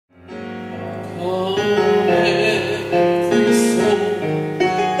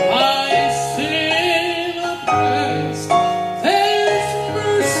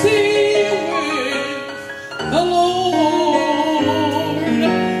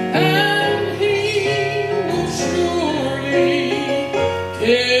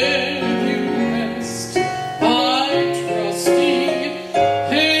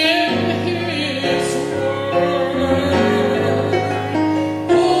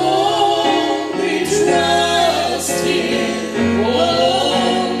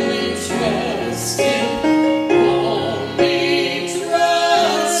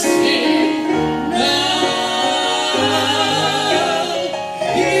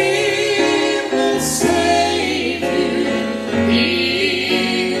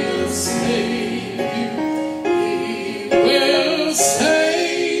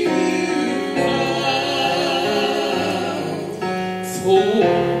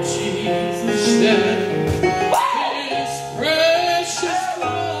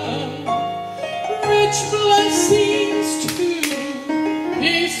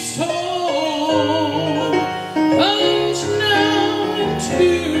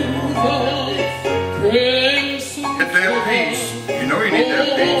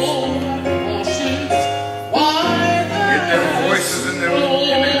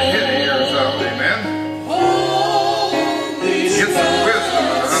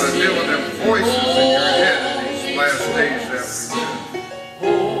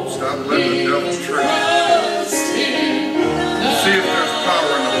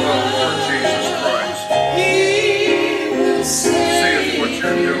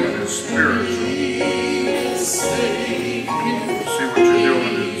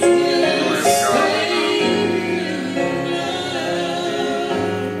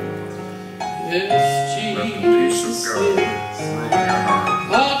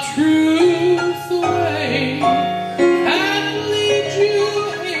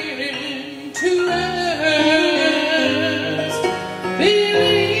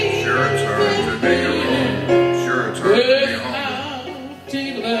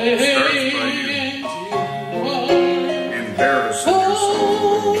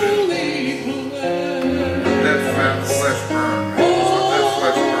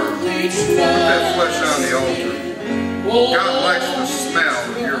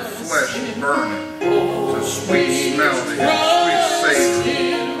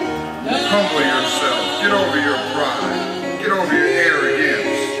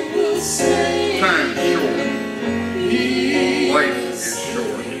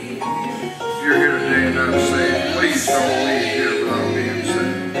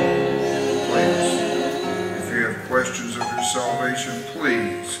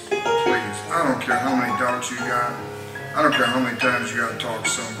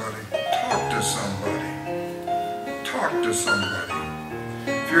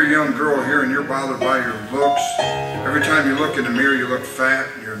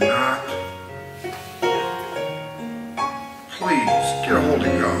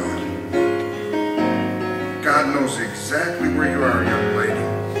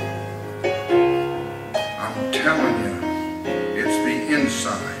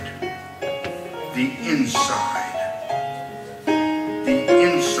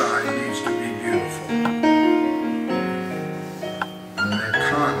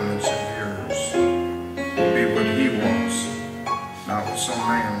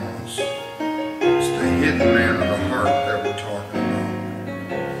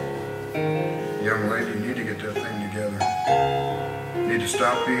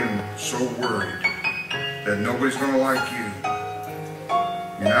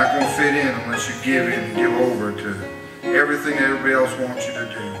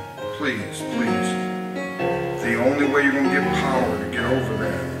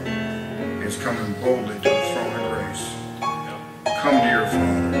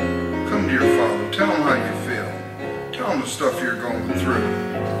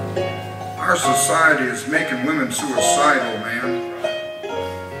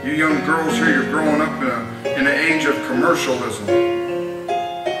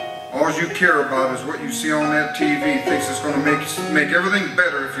Make everything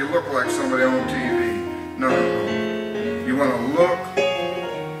better if you look like somebody on TV. No, no, no. You want to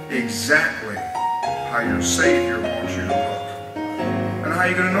look exactly how your Savior wants you to look. And how are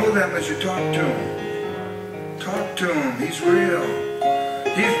you going to know that unless you talk to Him? Talk to Him. He's real.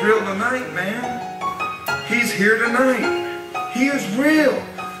 He's real tonight, man. He's here tonight. He is real.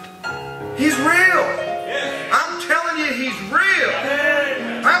 He's real. I'm telling you, He's real.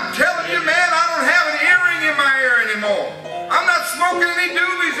 I'm telling you, man, I don't have an earring in my ear anymore. I'm not smoking any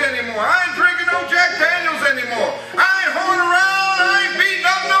doobies anymore. I ain't drinking no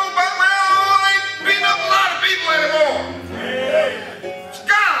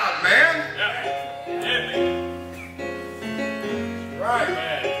Do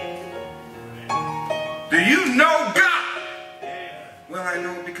you know God? Well, I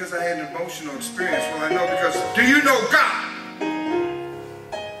know because I had an emotional experience. Well, I know because, do you know God?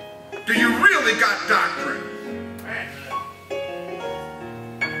 Do you really got doctrine?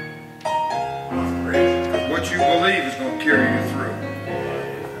 What you believe is going to carry you through.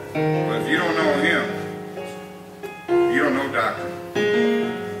 But if you don't know Him, you don't know doctrine.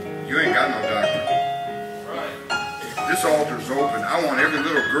 You ain't got no doctrine. This altar's open. I want every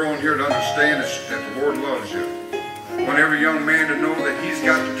little girl in here to understand that the Lord loves you. I want every young man to know that he's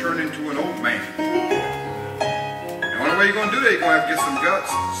got to turn into an old man. The only way you're going to do that, you're going to have to get some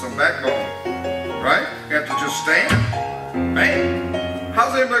guts, some backbone. Right? You have to just stand. Man,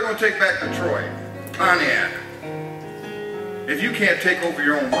 how's anybody going to take back Detroit? Pontiac. If you can't take over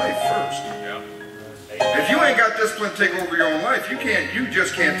your own life first. If you ain't got discipline to take over your own life, you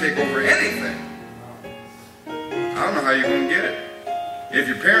just can't take over anything. I don't know how you're going to get it. If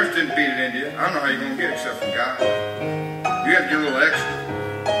your parents didn't beat it into you, I don't know how you're going to get it except from God. You have to get a little extra.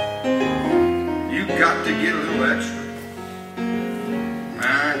 You got to get a little extra.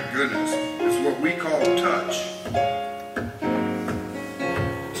 My goodness. It's what we call touch.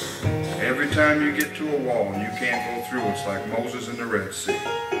 Every time you get to a wall and you can't go through, it's like Moses in the Red Sea.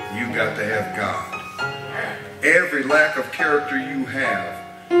 You got to have God. Every lack of character you have,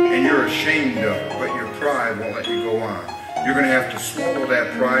 and you're ashamed of it, but your pride won't let you go on. You're going to have to swallow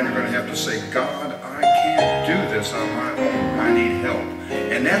that pride, and you're going to have to say, God, I can't do this on my own. I need help.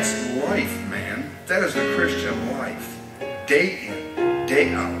 And that's life, man. That is the Christian life. Day in,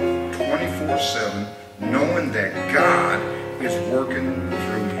 day out, 24/7, knowing that God is working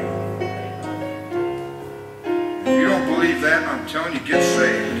through you. If you don't believe that, I'm telling you, get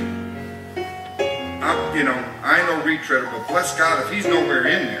saved. I ain't no retreader, but bless God if He's nowhere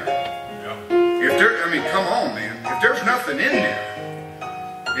in there. If there, I mean, come on, man. If there's nothing in there,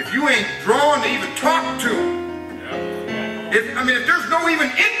 if you ain't drawn to even talk to Him, if there's no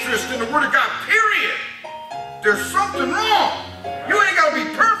even interest in the Word of God, period, there's something wrong. You ain't got to be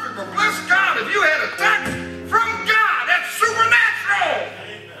perfect, but bless God if you had a touch from God, that's supernatural.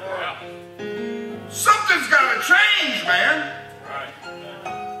 Something's got to change, man.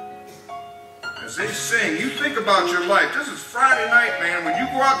 As they sing, you think about your life. This is Friday night, man. When you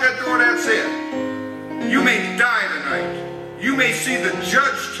go out that door, that's it. You may die tonight. You may see the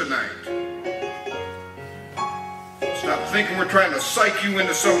judge tonight. Stop thinking we're trying to psych you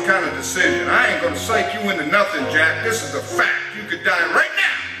into some kind of decision. I ain't going to psych you into nothing, Jack. This is a fact. You could die right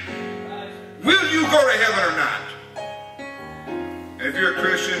now. Will you go to heaven or not? And if you're a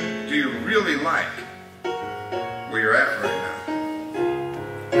Christian, do you really like where you're at right now?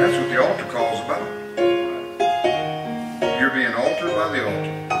 That's what the altar call is about. You're being altered by the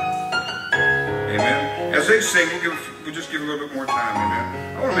altar. Amen. As they sing, we'll just give a little bit more time.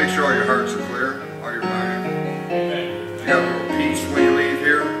 Amen. I want to make sure all your hearts are clear, all your mind. You got a little peace when you leave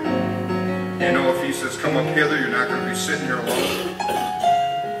here. You know, if He says, come up hither, you're not going to be sitting here alone.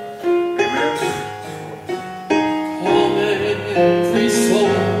 Amen. Come every soul,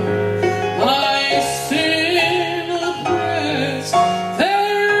 I sing a praise.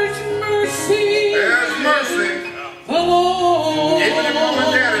 There's mercy. There's mercy. The Lord. Even if mom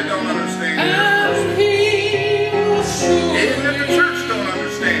and daddy don't understand, And He will show. even if the church don't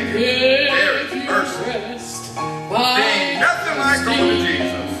understand it, there is mercy. There ain't nothing like going to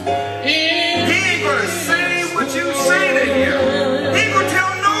Jesus. He ain't going to say what you say to Him. He ain't going to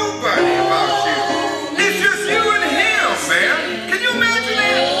tell nobody about you. It's just you and Him, man. Can you imagine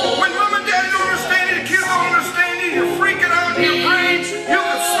that? When mom and daddy don't understand you, the kids don't understand you, you're freaking out in your brain. You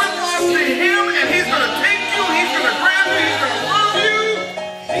can slip off to Him and He's going to take you, He's going to grab you, He's going to love you.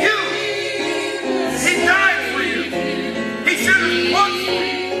 He died for you. He shed His blood for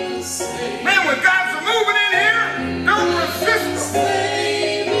you. Man, when God's moving in here, don't resist Him.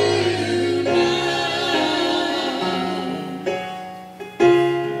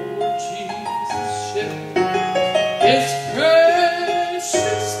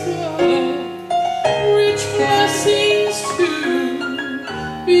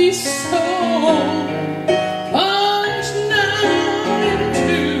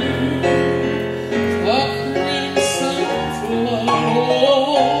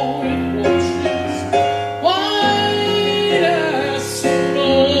 Why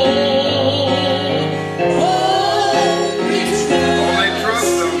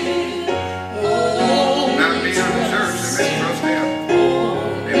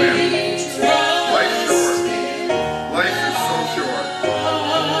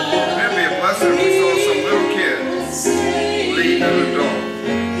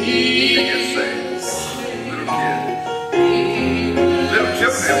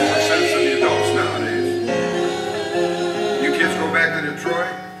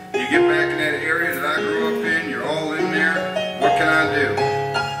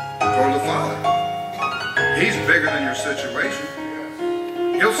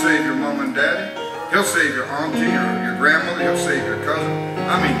He'll save your mom and daddy. He'll save your auntie or your grandmother. He'll save your cousin.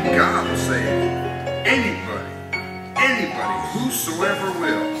 I mean, God will save anybody, whosoever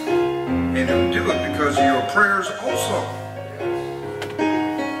will. And he'll do it because of your prayers also.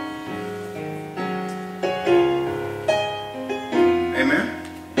 Amen?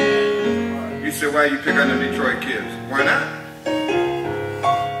 You say, why you pick on the Detroit kids? Why not?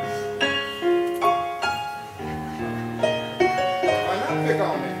 Why not pick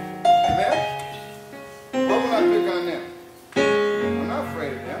on them? Amen? Why would I pick on them? I'm not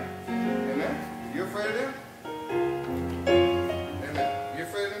afraid of them. Amen? You afraid of them? Amen? You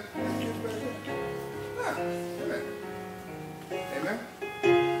afraid of them? Kids back there? Nah. Amen? Amen?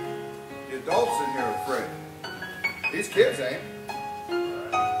 The adults in here are afraid. These kids ain't.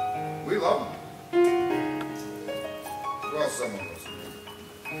 We love them. Well, some of us.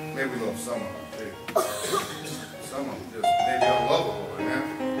 Maybe we love some of them too. Some of them just maybe unlovable, amen?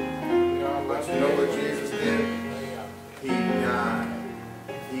 But you know what Jesus did? He died.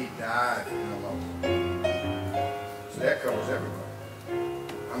 He died for the love. So that covers everybody.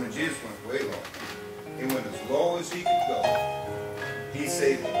 I mean, Jesus went way low. He went as low as he could go. He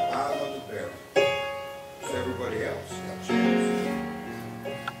saved the bottom of the barrel. So everybody else got a chance.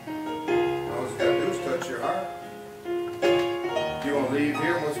 All he's got to do is touch your heart. You're going to leave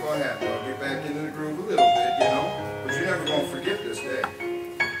here, and what's going to happen? I'll get back into the groove a little bit, you know. But you're never going to forget this day.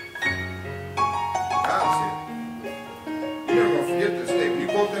 God's here. You're never going to forget this day. When you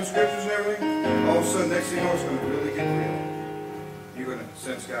quote them scriptures and everything, all of a sudden, next thing you know, it's going to really get real. You're going to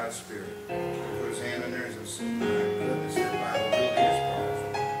sense God's Spirit. Put his hand in there, he's going to say, my goodness, that Bible really is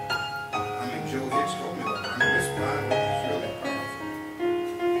powerful. I mean, Joe Hicks told me that. I mean, this Bible is really powerful.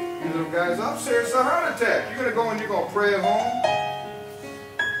 You little guys, I'm serious, it's a heart attack. You're going to go and you're going to pray at home.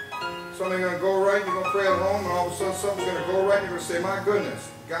 Something's going to go right, you're going to pray at home, and all of a sudden something's going to go right, and you're going to say, my goodness,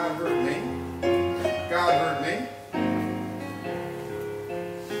 God heard me. God heard me.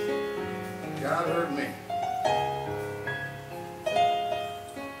 God heard me.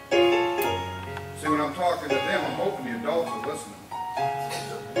 See, when I'm talking to them, I'm hoping the adults are listening.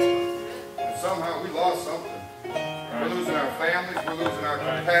 And somehow we lost something. We're losing our families, we're losing our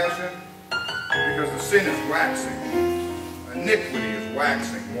compassion, because the sin is waxing. Iniquity is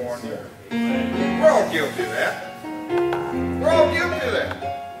waxing more and more. We're all guilty of that. We're all guilty of that.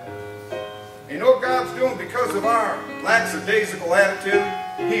 You know what God's doing? Because of our lackadaisical attitude,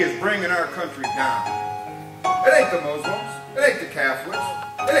 he is bringing our country down. It ain't the Muslims. It ain't the Catholics.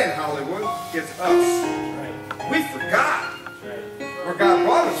 It ain't Hollywood. It's us. We forgot where God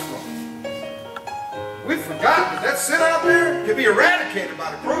brought us from. We forgot that sin out there can be eradicated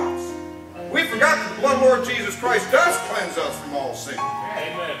by the cross. We forgot that the blood of Lord Jesus Christ does cleanse us from all sin.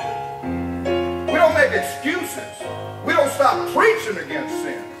 Amen. We don't make excuses. We don't stop preaching against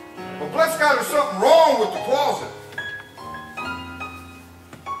sin. But bless God, there's something wrong with the closet.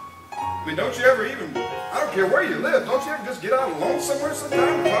 I mean, don't you ever even, I don't care where you live, don't you ever just get out alone somewhere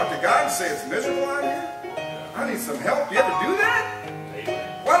sometime and talk to God and say it's miserable out here? I need some help. You ever do that?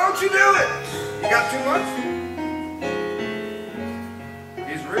 Why don't you do it? You got too much?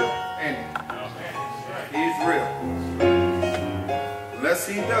 He's real, ain't he? He's real. Unless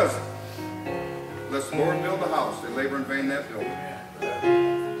he doesn't, unless the Lord build a house, they labor in vain that build it.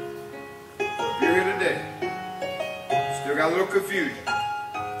 If you're here today, still got a little confusion,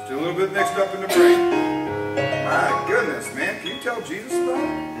 still a little bit mixed up in the brain. My goodness, man, can you tell Jesus about it?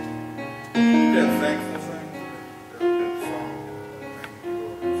 That thankful thing.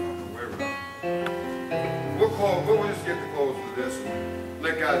 We'll close, but we'll just get the close to this and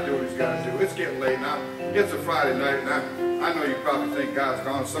let God do what he's got to do. It's getting late now. It's a Friday night, and I know you probably think God's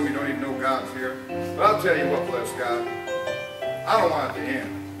gone. Some of you don't even know God's here. But I'll tell you what, bless God, I don't want it to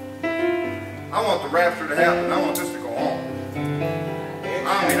end. I want the rapture to happen. I want this to go on.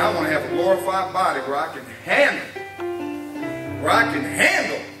 I mean, I want to have a glorified body where I can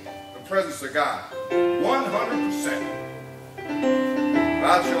handle the presence of God 100%.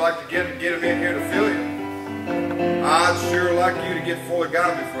 I'd sure like to get him in here to fill you. I'd sure like you to get full of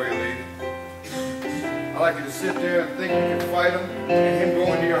God before you leave. I'd like you to sit there and think you can fight him, and him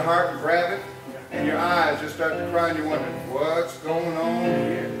go into your heart and grab it, and your eyes just start to cry and you're wondering, what's going on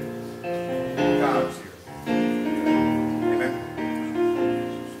here? God's here. Amen.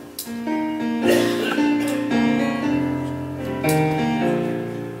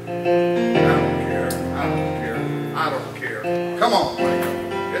 I don't care. Come on, Mike.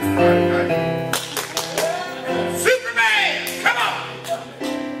 It's Friday night.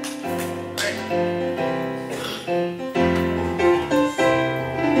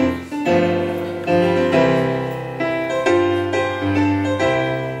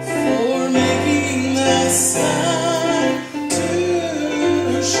 sun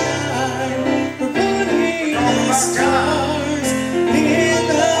to shine. We're putting the stars in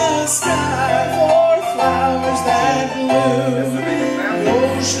the sky for flowers that bloom,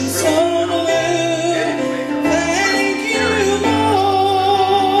 oceans so blue. Thank you,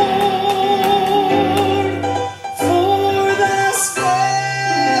 Lord, for the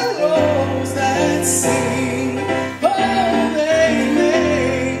sparrows that sing. Oh, they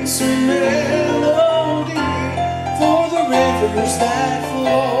make sweet melody for the rivers that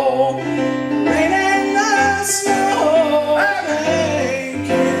flow, rain and the snow. Thank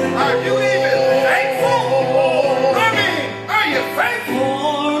you. Are you even thankful? I mean, are you thankful?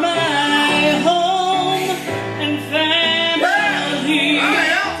 For my home and family, I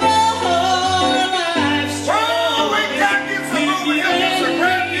am. for life's Oh, we got you some over here. This is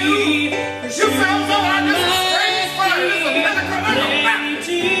brand new. You felt so like this is strange fire. This is a Pentecostal. This is a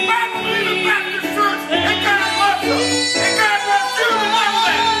Baptist. I believe in Baptist church. And God loves us. And God loves you to know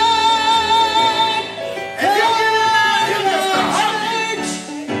that. And you get it now. You just a hug.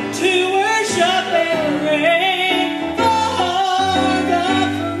 to worship and pray for the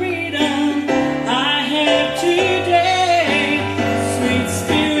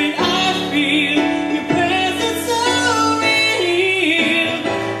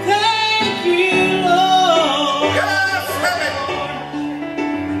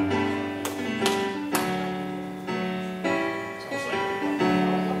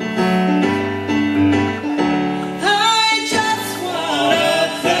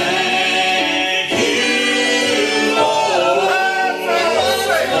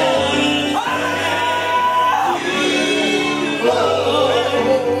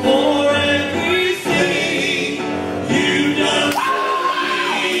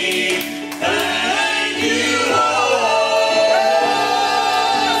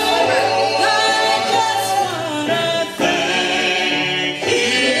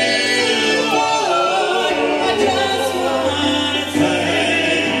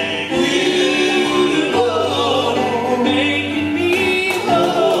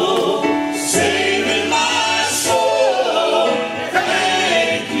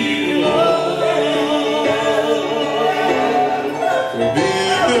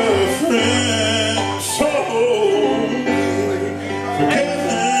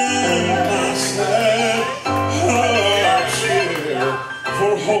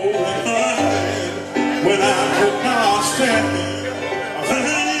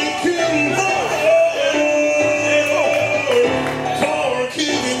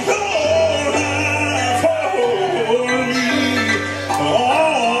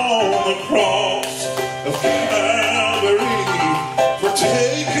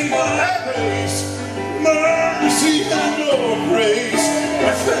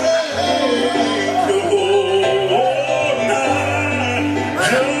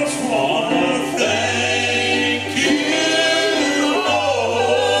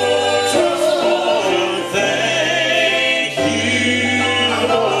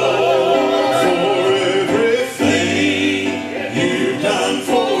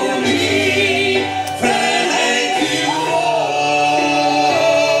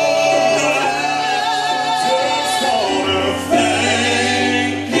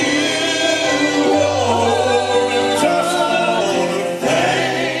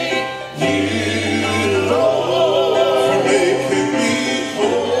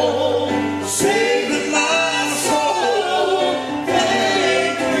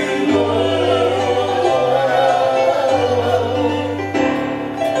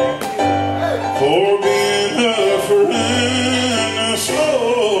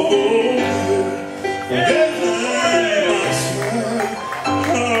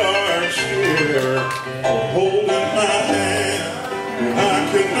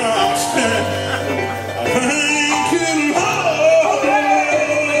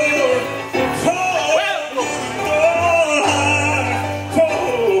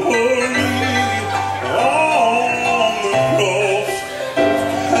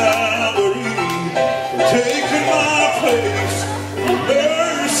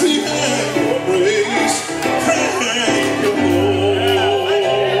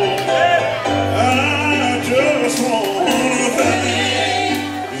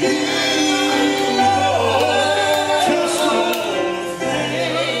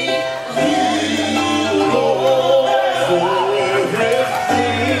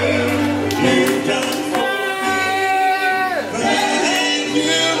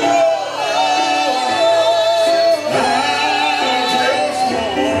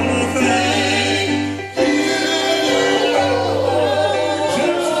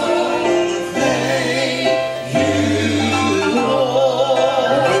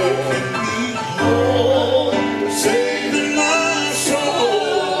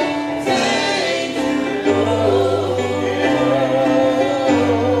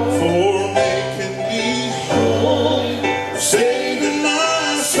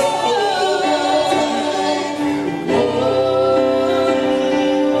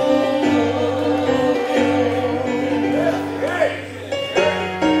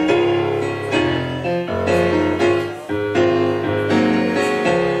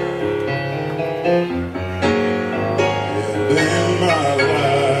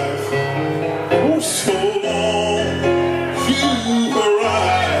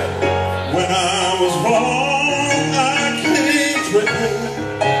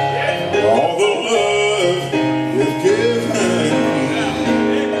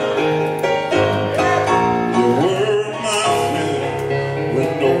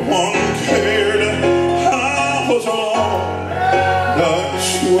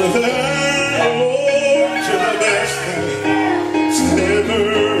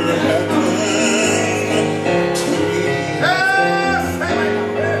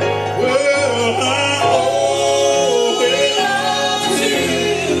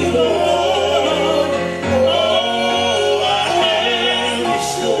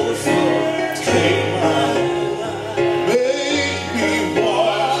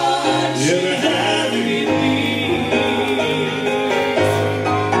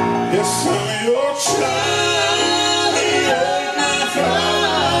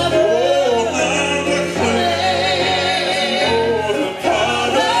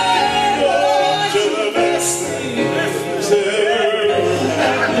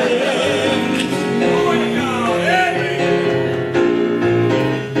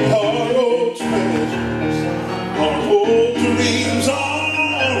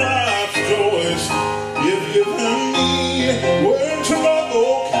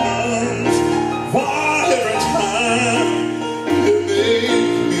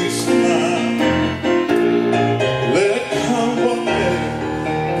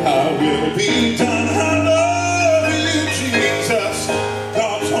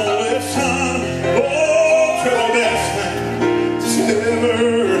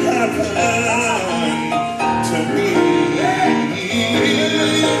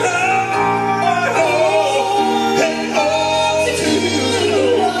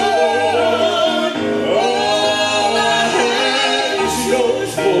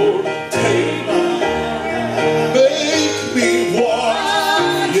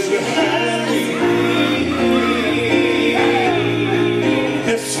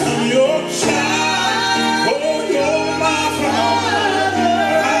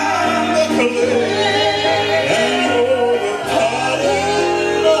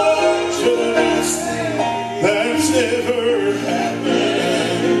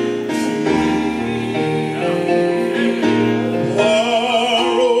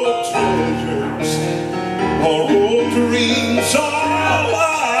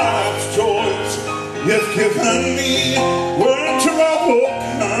given me when trouble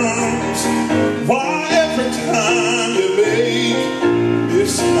comes. Why every time you make me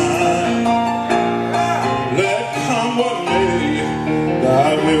smile, let come what may, thy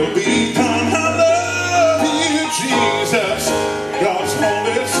will be done. I love you, Jesus, God's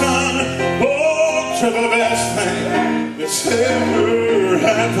only Son. Oh, to the best thing that's ever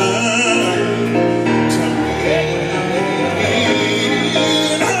happened to me.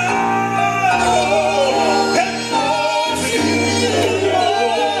 And hello to you,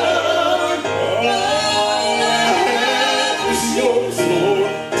 Lord. All I have is yours,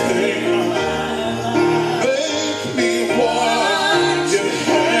 Lord. Take my hand, make me what you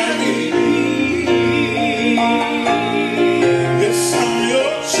have me be. Yes, I'm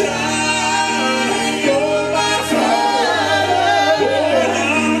your child, you're my father. Lord,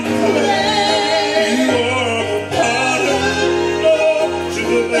 I'm glad you're a part of, Lord, to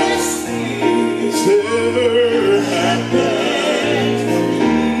the best thing that's ever happened to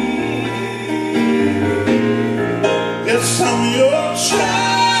me. Yes, I'm your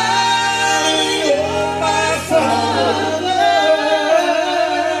child, you're my father.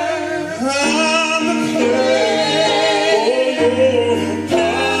 I'm the clay, oh, you're the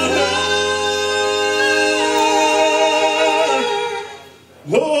potter.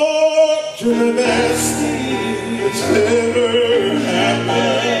 Lord, you're the best thing that's ever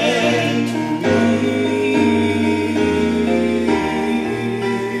happened to me.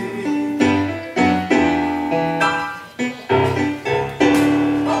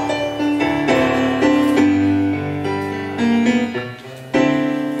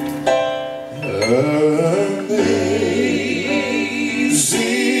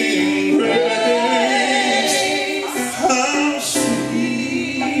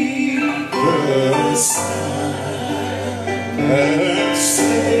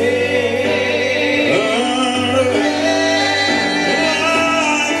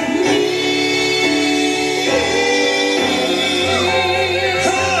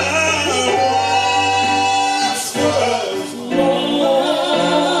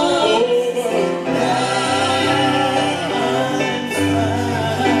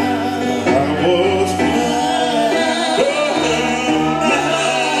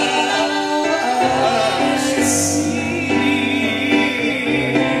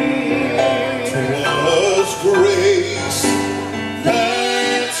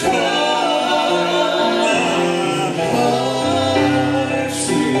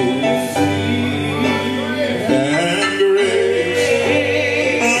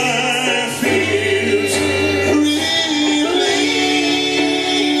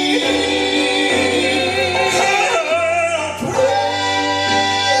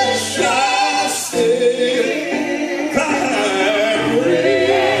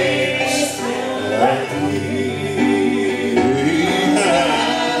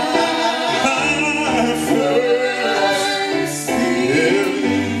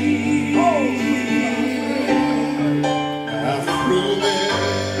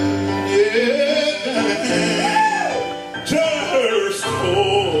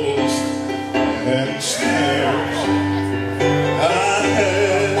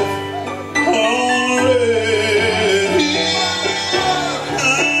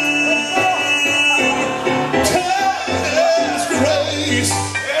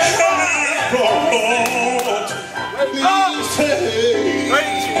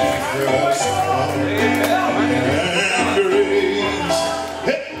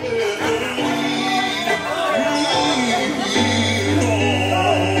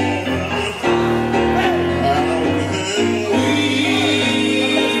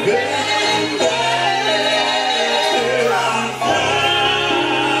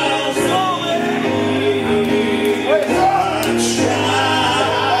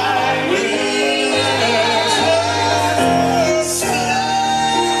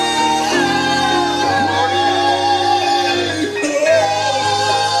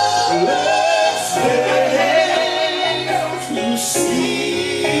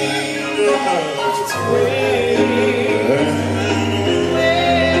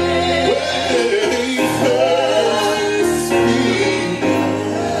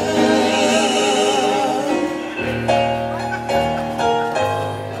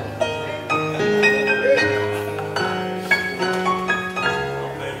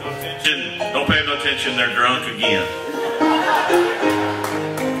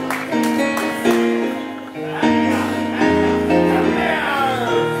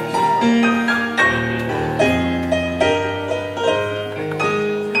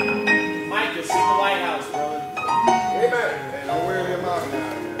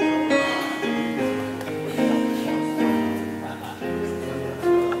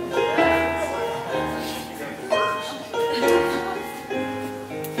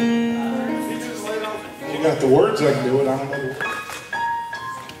 words, I can do it. I don't know the words.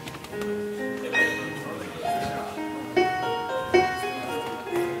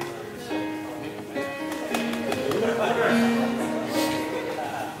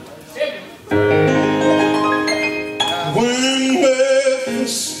 When with the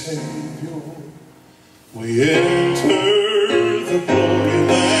Savior we enter the glory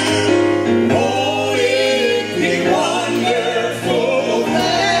land, won't it be wonderful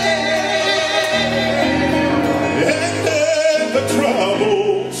then? And then the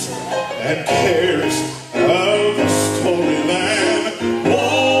troubles and cares of the storyland,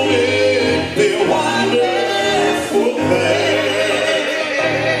 won't it be wonderful then?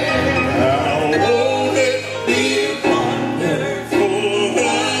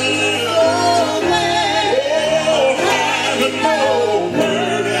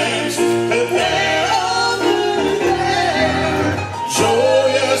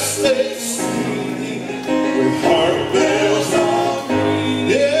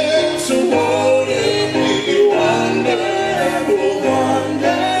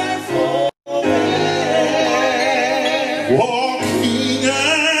 Walking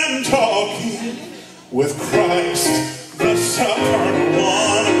and talking with Christ, the Sovereign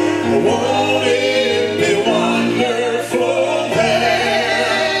One, won't it be wonderful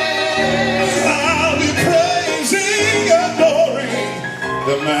then? I'll be praising, adoring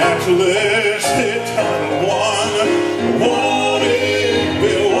the matchless, eternal One. Won't it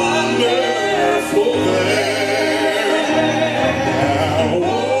be wonderful then? Now,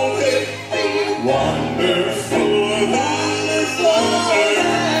 won't it be wonderful?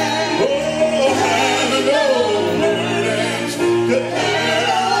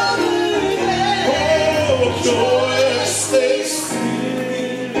 Joyous they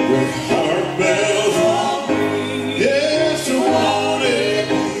sing with harp bells on. Yes, won't it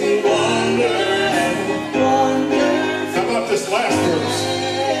be wonderful, wonderful. How about this last verse?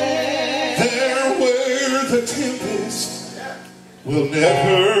 There where the tempest will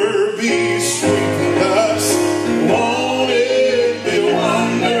never be sweeping us, won't it be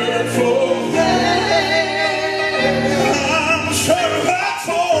wonderful then? I'm sure that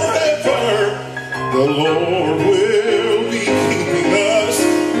forever the Lord will be keeping us.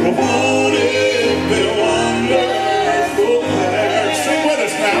 Won't it be wonderful there? Sing with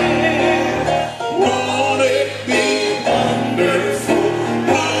us now. Won't it be wonderful?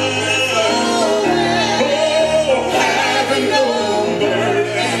 Oh, having no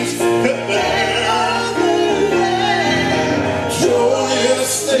burdens to bear.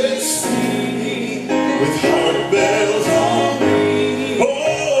 Joyously singing with harp bells on.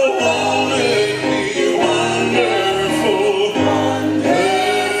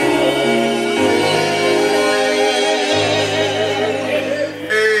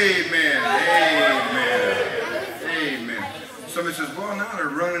 Somebody says, well, now they're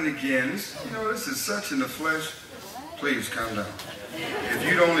running again. You know, this is such in the flesh. Please calm down. If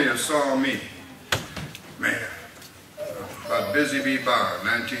you'd only have saw me, man, about Busy Bee Bar,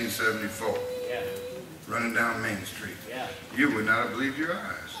 1974, running down Main Street, you would not have believed your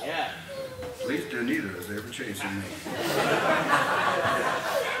eyes. Police didn't either, as they were chasing me.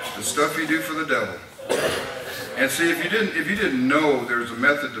 The stuff you do for the devil. And see, if you didn't know there's a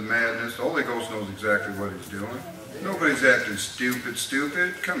method to madness, the Holy Ghost knows exactly what he's doing. Nobody's acting stupid.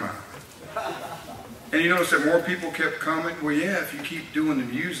 Come on. And you notice that more people kept coming. Well, yeah, if you keep doing the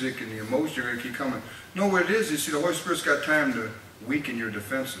music and the emotion, you're going to keep coming. No, what it is, you see, the Holy Spirit's got time to weaken your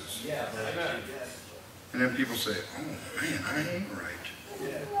defenses. And then people say, oh, man, I ain't right.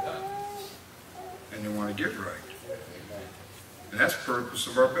 And they want to get right. And that's the purpose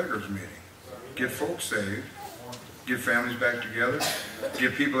of our Beggars Meeting. Get folks saved. Get families back together,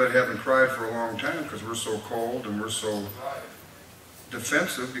 get people that haven't cried for a long time because we're so cold and we're so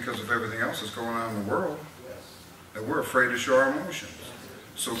defensive because of everything else that's going on in the world that we're afraid to show our emotions.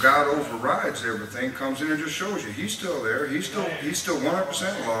 So God overrides everything, comes in and just shows you He's still there, He's still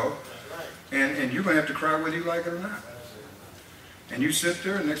 100% love, and you're going to have to cry whether you like it or not. And you sit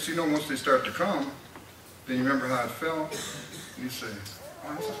there, and next thing you know, once they start to come, then you remember how it felt, and you say,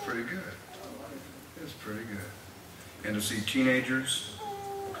 oh, this is pretty good. It's pretty good. And to see teenagers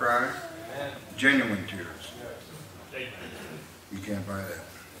cry, genuine tears, you can't buy that.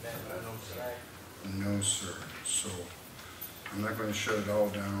 No, sir. So I'm not going to shut it all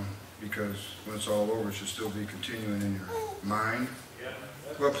down because when it's all over, it should still be continuing in your mind.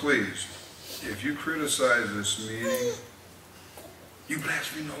 But please, if you criticize this meeting, you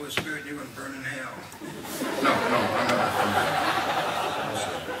blaspheme the Holy Spirit and you're going to burn in hell. No, I'm not.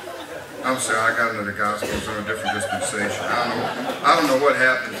 I'm sorry, I got into the Gospels in a different dispensation. I don't know what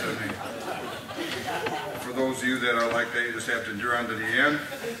happened to me. For those those of you that are like that, you just have to endure on to the end.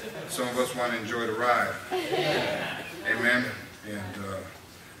 Some of us want to enjoy the ride. Amen. And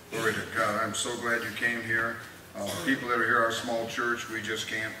glory to God. I'm so glad you came here. People that are here, our small church, we just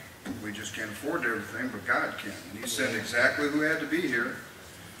can't afford everything, but God can. And He sent exactly who had to be here.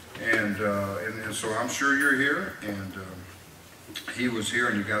 And so I'm sure you're here, and He was here,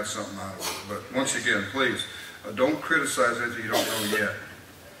 and you got something out of it. But once again, please, don't criticize anything you don't know yet.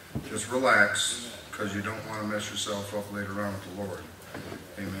 Just relax, because you don't want to mess yourself up later on with the Lord.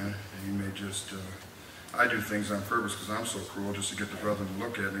 Amen. And you may just, I do things on purpose because I'm so cruel, just to get the brethren to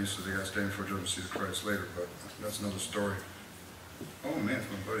look at me so they got to stand before judgment seat of Christ later. But that's another story. Oh man, it's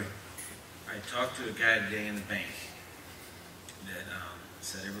my buddy. I talked to a guy today in the bank that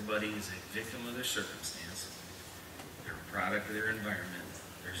said everybody is a victim of their circumstance. They're a product of their environment.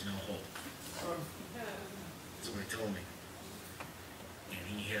 There's no hope. That's what he told me.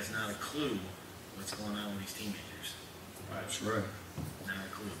 And he has not a clue what's going on with these teenagers. That's right. Not a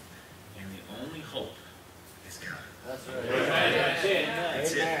clue. And the only hope is God. That's right. That's it.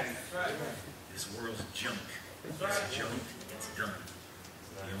 That's it. This world's junk. It's junk. It's done.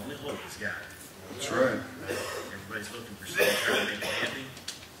 The only hope is God. That's right. Everybody's looking for something trying to make them happy.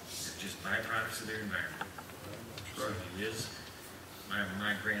 They're just byproducts of their environment. That's right. So it is.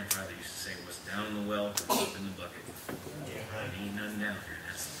 My grandfather used to say, what's down in the well, up in the bucket. And ain't nothing down here.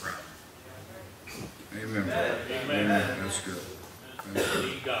 That's the problem. Amen. Amen. That's good. That's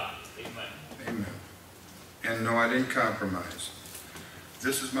good. God. Amen. Amen. And no, I didn't compromise.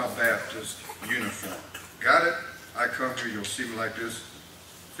 This is my Baptist uniform. Got it? I come here, you'll see me like this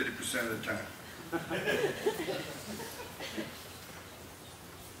 50% of the time.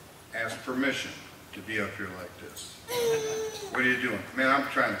 Ask permission to be up here like this. What are you doing? Man, I'm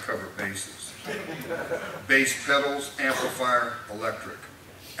trying to cover bases. Bass pedals, amplifier, electric.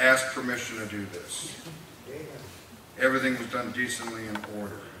 Ask permission to do this. Everything was done decently in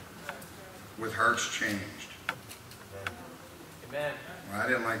order, with hearts changed. Amen. Well, I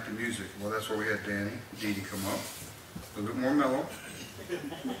didn't like the music. Well, that's why we had Danny, Dee Dee come up. A little bit more mellow. If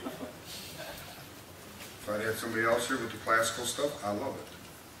I'd had somebody else here with the classical stuff, I love it.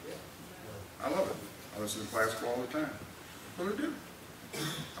 I love it. I listen to classical all the time. What do I do?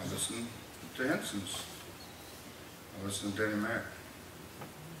 I listen to Henson's. I listen to Denny Mac.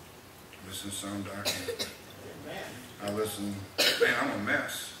 I listen to Sound Doctrine. I listen, man, I'm a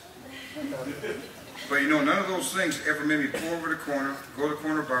mess. But you know, none of those things ever made me pull over the corner, go to the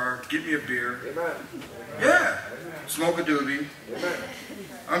corner bar, get me a beer. Amen. Yeah. Smoke a doobie. Amen.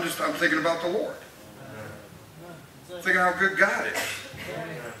 I'm thinking about the Lord. Thinking how good God is.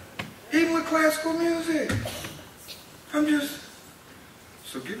 Even with classical music.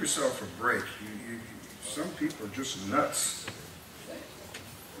 So give yourself a break. Some people are just nuts.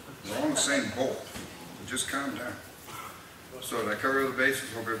 We're all in the same boat. So just calm down. So did I cover the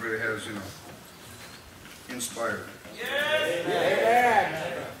bases? Hope everybody has, inspired.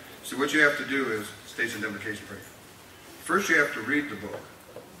 Yes. See, what you have to do is station identification prayer. First you have to read the book.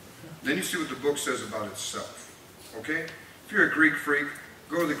 Then you see what the book says about itself. Okay? If you're a Greek freak,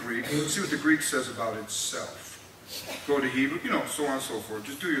 go to the Greek. See what the Greek says about itself. Go to Hebrew, so on and so forth.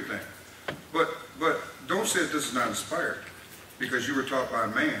 Just do your thing. But don't say that this is not inspired, because you were taught by a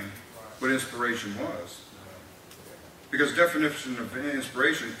man what inspiration was. Because the definition of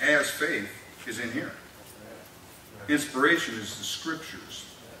inspiration as faith is in here. Inspiration is the scriptures.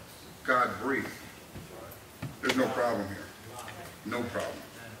 God breathed. There's no problem here. No problem.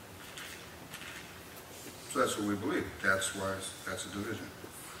 So that's what we believe. That's why that's a division.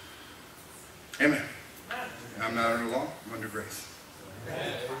 Amen. I'm not under law, I'm under grace.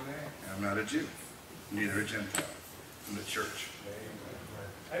 I'm not a Jew, neither a Gentile. I'm the church.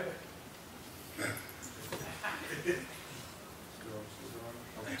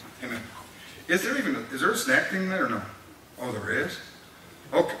 Amen. Is there a snack thing there or no? Oh, there is?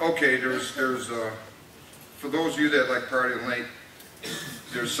 Okay, there's for those of you that like partying late,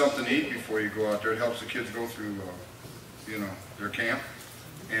 there's something to eat before you go out there. It helps the kids go through, their camp.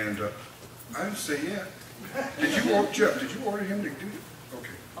 And I didn't say yet. Jeff, did you order him to do it?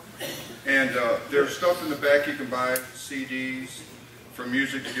 Okay. And there's stuff in the back you can buy, CDs for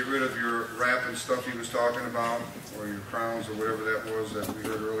music to get rid of your rap and stuff he was talking about, or your crowns or whatever that was that we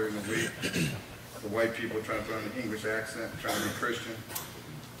heard earlier in the week. The white people trying to put on the English accent, trying to be Christian.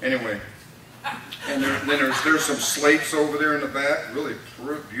 Anyway, and then there's some slates over there in the back, really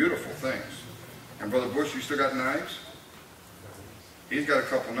beautiful things. And Brother Bush, you still got knives? He's got a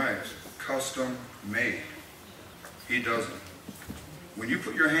couple knives, custom made. He doesn't. When you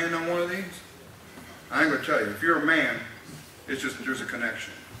put your hand on one of these, I'm going to tell you, if you're a man, it's just there's a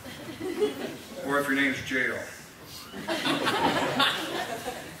connection. Or if your name's Jail.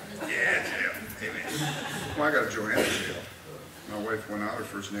 Yeah, Jail. Amen. Well, I got a Joanna Jail. My wife went out, her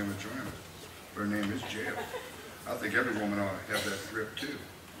first name was Joanna. Her name is Jail. I think every woman ought to have that grip too.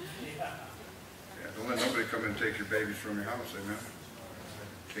 Yeah, don't let nobody come and take your babies from your house, amen.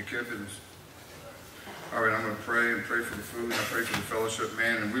 Take care of business. All right, I'm going to pray and pray for the food. I pray for the fellowship,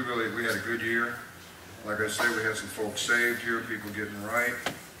 man. And we had a good year. Like I said, we had some folks saved here, people getting right,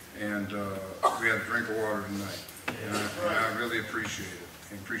 and we had a drink of water tonight. And I really appreciate it.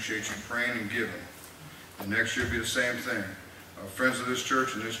 And appreciate you praying and giving. And next year will be the same thing. Friends of this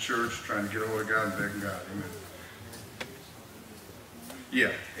church and this church trying to get a hold of God and begging God. Amen.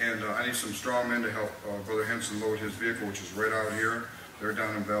 Yeah, and I need some strong men to help Brother Henson load his vehicle, which is right out here. They're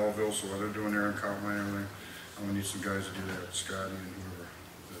down in Belleville, so while they're doing their account line and everything, I'm going to need some guys to do that. Scotty and whoever.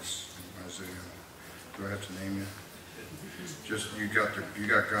 This, Isaiah. Do I have to name you? Just, you got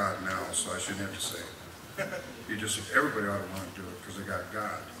God now, so I shouldn't have to say it. Everybody ought to want to do it because they got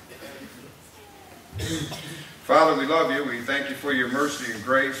God. Father, we love you. We thank you for your mercy and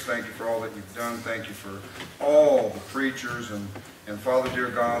grace. Thank you for all that you've done. Thank you for all the preachers and Father, dear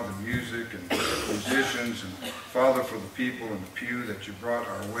God, the music and the musicians, and Father, for the people in the pew that you brought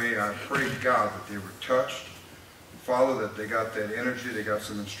our way. I pray, God, that they were touched. Father, that they got that energy, they got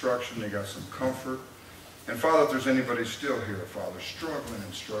some instruction, they got some comfort. And Father, if there's anybody still here, Father, struggling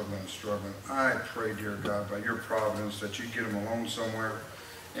and struggling and struggling, I pray, dear God, by your providence, that you get them alone somewhere.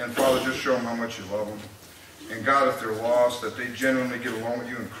 And Father, just show them how much you love them. And God, if they're lost, that they genuinely get along with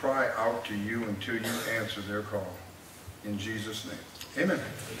you and cry out to you until you answer their call. In Jesus' name. Amen.